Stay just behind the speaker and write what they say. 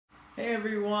Hey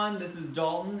everyone, this is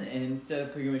Dalton, and instead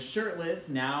of cooking with shirtless,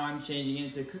 now I'm changing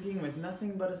it to cooking with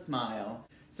nothing but a smile.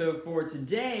 So for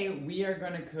today, we are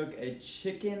going to cook a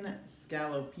chicken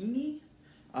scallopini.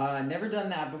 Never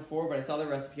done that before, but I saw the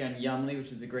recipe on Yumly,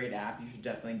 which is a great app. You should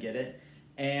definitely get it.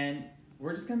 And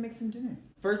we're just going to make some dinner.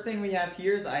 First thing we have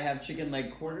here is I have chicken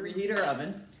leg quarter. Preheat our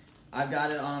oven. I've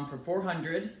got it on for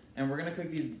 400, and we're going to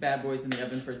cook these bad boys in the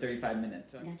oven for 35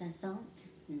 minutes. So Got that salt.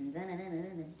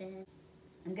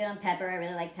 I'm good on pepper. I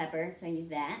really like pepper, so I use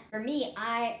that. For me,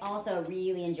 I also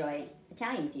really enjoy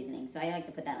Italian seasoning, so I like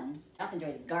to put that on. I also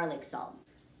enjoy garlic salt.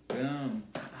 Boom.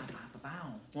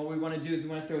 What we want to do is we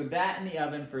want to throw that in the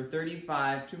oven for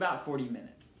 35 to about 40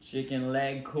 minutes. Chicken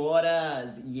leg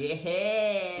quarters,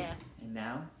 yeah! And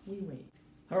now we wait.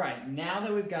 All right, now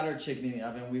that we've got our chicken in the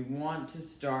oven, we want to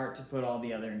start to put all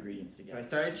the other ingredients together.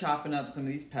 So I started chopping up some of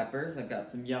these peppers. I've got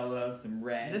some yellow, some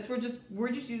red. This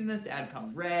we're just using this to add color.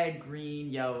 Red,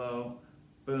 green, yellow,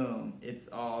 boom. It's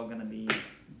all gonna be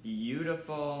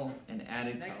beautiful and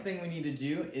added color. Next thing we need to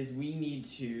do is we need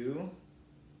to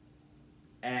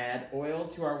add oil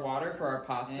to our water for our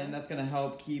pasta, and that's gonna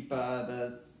help keep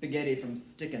the spaghetti from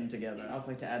sticking together. I also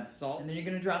like to add salt, and then you're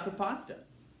gonna drop the pasta.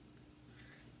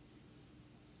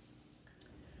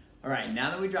 All right, now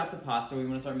that we dropped the pasta, we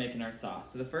want to start making our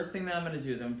sauce. So the first thing that I'm going to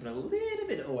do is I'm going to put a little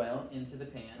bit of oil into the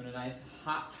pan. Put a nice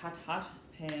hot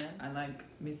pan. I like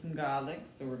me some garlic,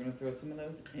 so we're going to throw some of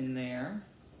those in there.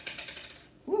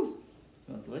 Woo,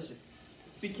 smells delicious.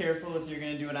 Just be careful if you're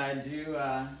going to do what I do.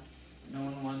 No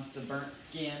one wants a burnt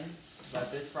skin.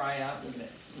 Let this fry up. Look at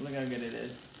it. Look how good it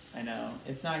is. I know.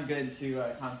 It's not good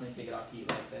to constantly take it off heat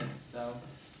like this, so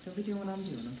don't be doing what I'm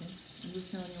doing, okay? I'm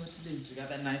just telling you what to do. We got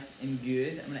that nice and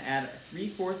good. I'm gonna add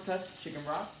 3/4 cup chicken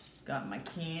broth. Got my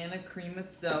can of cream of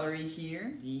celery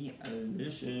here.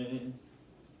 Delicious. You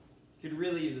could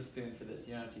really use a spoon for this.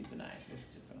 You don't have to use a knife. This is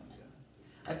just what I'm doing.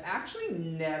 I've actually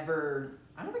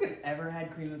I don't think I've ever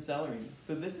had cream of celery.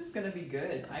 So this is gonna be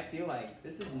good. I feel like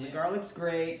this is new. The garlic's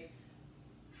great.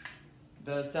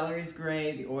 The celery's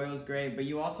great. The oil's great. But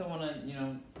you also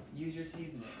wanna, use your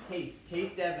seasoning.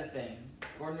 Taste everything.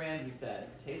 Gordon Ramsay says,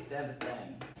 taste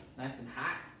everything. Nice and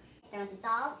hot. Throw in some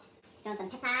salt, throw in some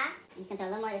pepper. I'm just gonna throw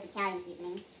a little more of this Italian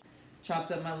seasoning.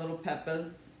 Chopped up my little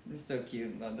peppers. They're so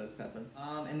cute, love those peppers.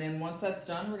 And then once that's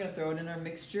done, we're gonna throw it in our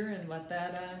mixture and let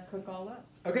that cook all up.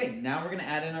 Okay, now we're gonna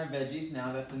add in our veggies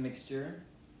now that the mixture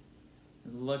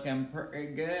is looking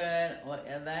pretty good. Look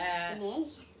at that.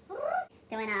 Spinach.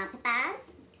 Throw in peppers.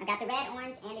 I got the red,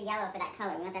 orange, and the yellow for that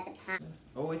color. We want that to pop.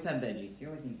 Always have veggies. You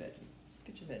always need veggies.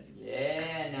 Get your veggies.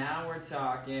 Yeah, now we're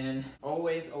talking.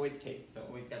 Always taste. So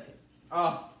always gotta taste.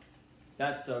 Oh,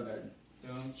 that's so good. So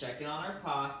I'm checking on our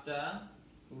pasta.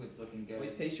 Ooh, it's looking good.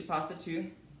 Always taste your pasta too.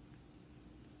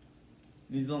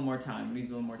 Needs a little more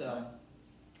time.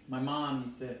 My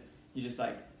mom you just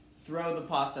like throw the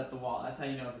pasta at the wall. That's how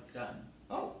you know if it's done.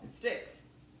 Oh, it sticks.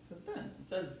 So it's done. It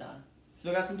says it's done.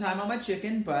 Still got some time on my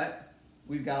chicken, but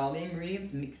we've got all the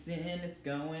ingredients mixed in, it's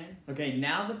going. Okay,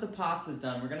 now that the pasta's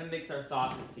done, we're gonna mix our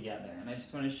sauces together. And I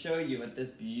just wanna show you what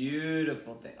this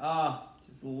beautiful thing,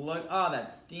 just look,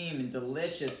 that steam and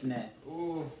deliciousness.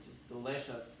 Ooh, just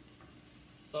delicious.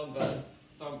 So good,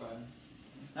 so good.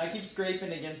 Now I keep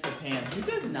scraping against the pan. Who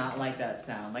does not like that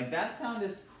sound? Like that sound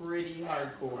is pretty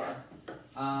hardcore.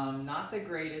 Not the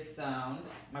greatest sound.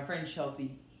 My friend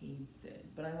Chelsea hates it,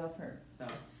 but I love her, so.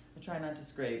 I try not to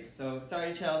scrape. So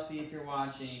sorry Chelsea if you're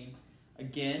watching.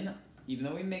 Again, even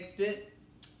though we mixed it,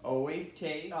 always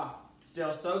taste.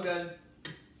 Still so good.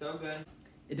 So good.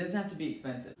 It doesn't have to be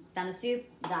expensive. Found the soup,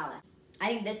 $1. I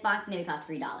think this box maybe cost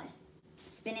 $3.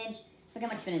 Spinach, look how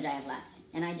much spinach I have left.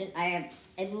 And I have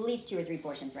at least 2 or 3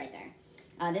 portions right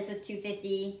there. This was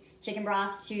 $2.50. Chicken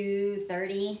broth,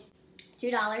 $2.30.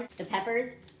 $2. The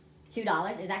peppers,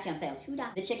 $2. It was actually on sale,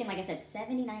 $2. The chicken, like I said,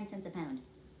 79 cents a pound.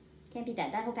 Can't beat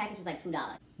that. That whole package was like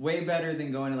 $2. Way better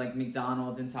than going to like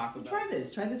McDonald's and Taco Bell. Try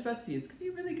this recipe. It's gonna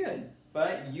be really good.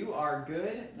 But you are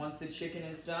good. Once the chicken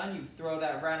is done, you throw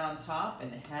that right on top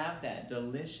and have that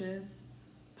delicious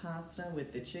pasta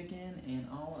with the chicken and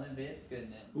all of its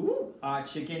goodness. Ooh! Our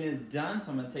chicken is done,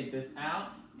 so I'm gonna take this out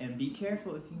and be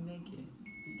careful if you make it.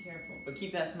 Be careful. But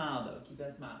keep that smile though. Keep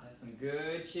that smile. That's some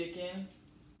good chicken.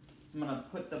 I'm gonna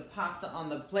put the pasta on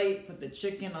the plate, put the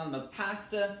chicken on the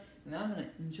pasta, and then I'm gonna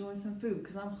enjoy some food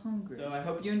because I'm hungry. So I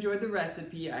hope you enjoyed the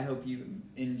recipe. I hope you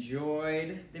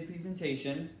enjoyed the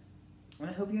presentation. And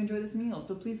I hope you enjoy this meal.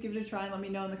 So please give it a try and let me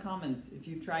know in the comments if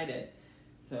you've tried it.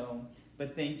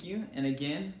 But thank you. And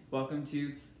again, welcome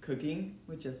to Cooking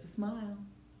with Just a Smile.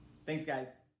 Thanks guys.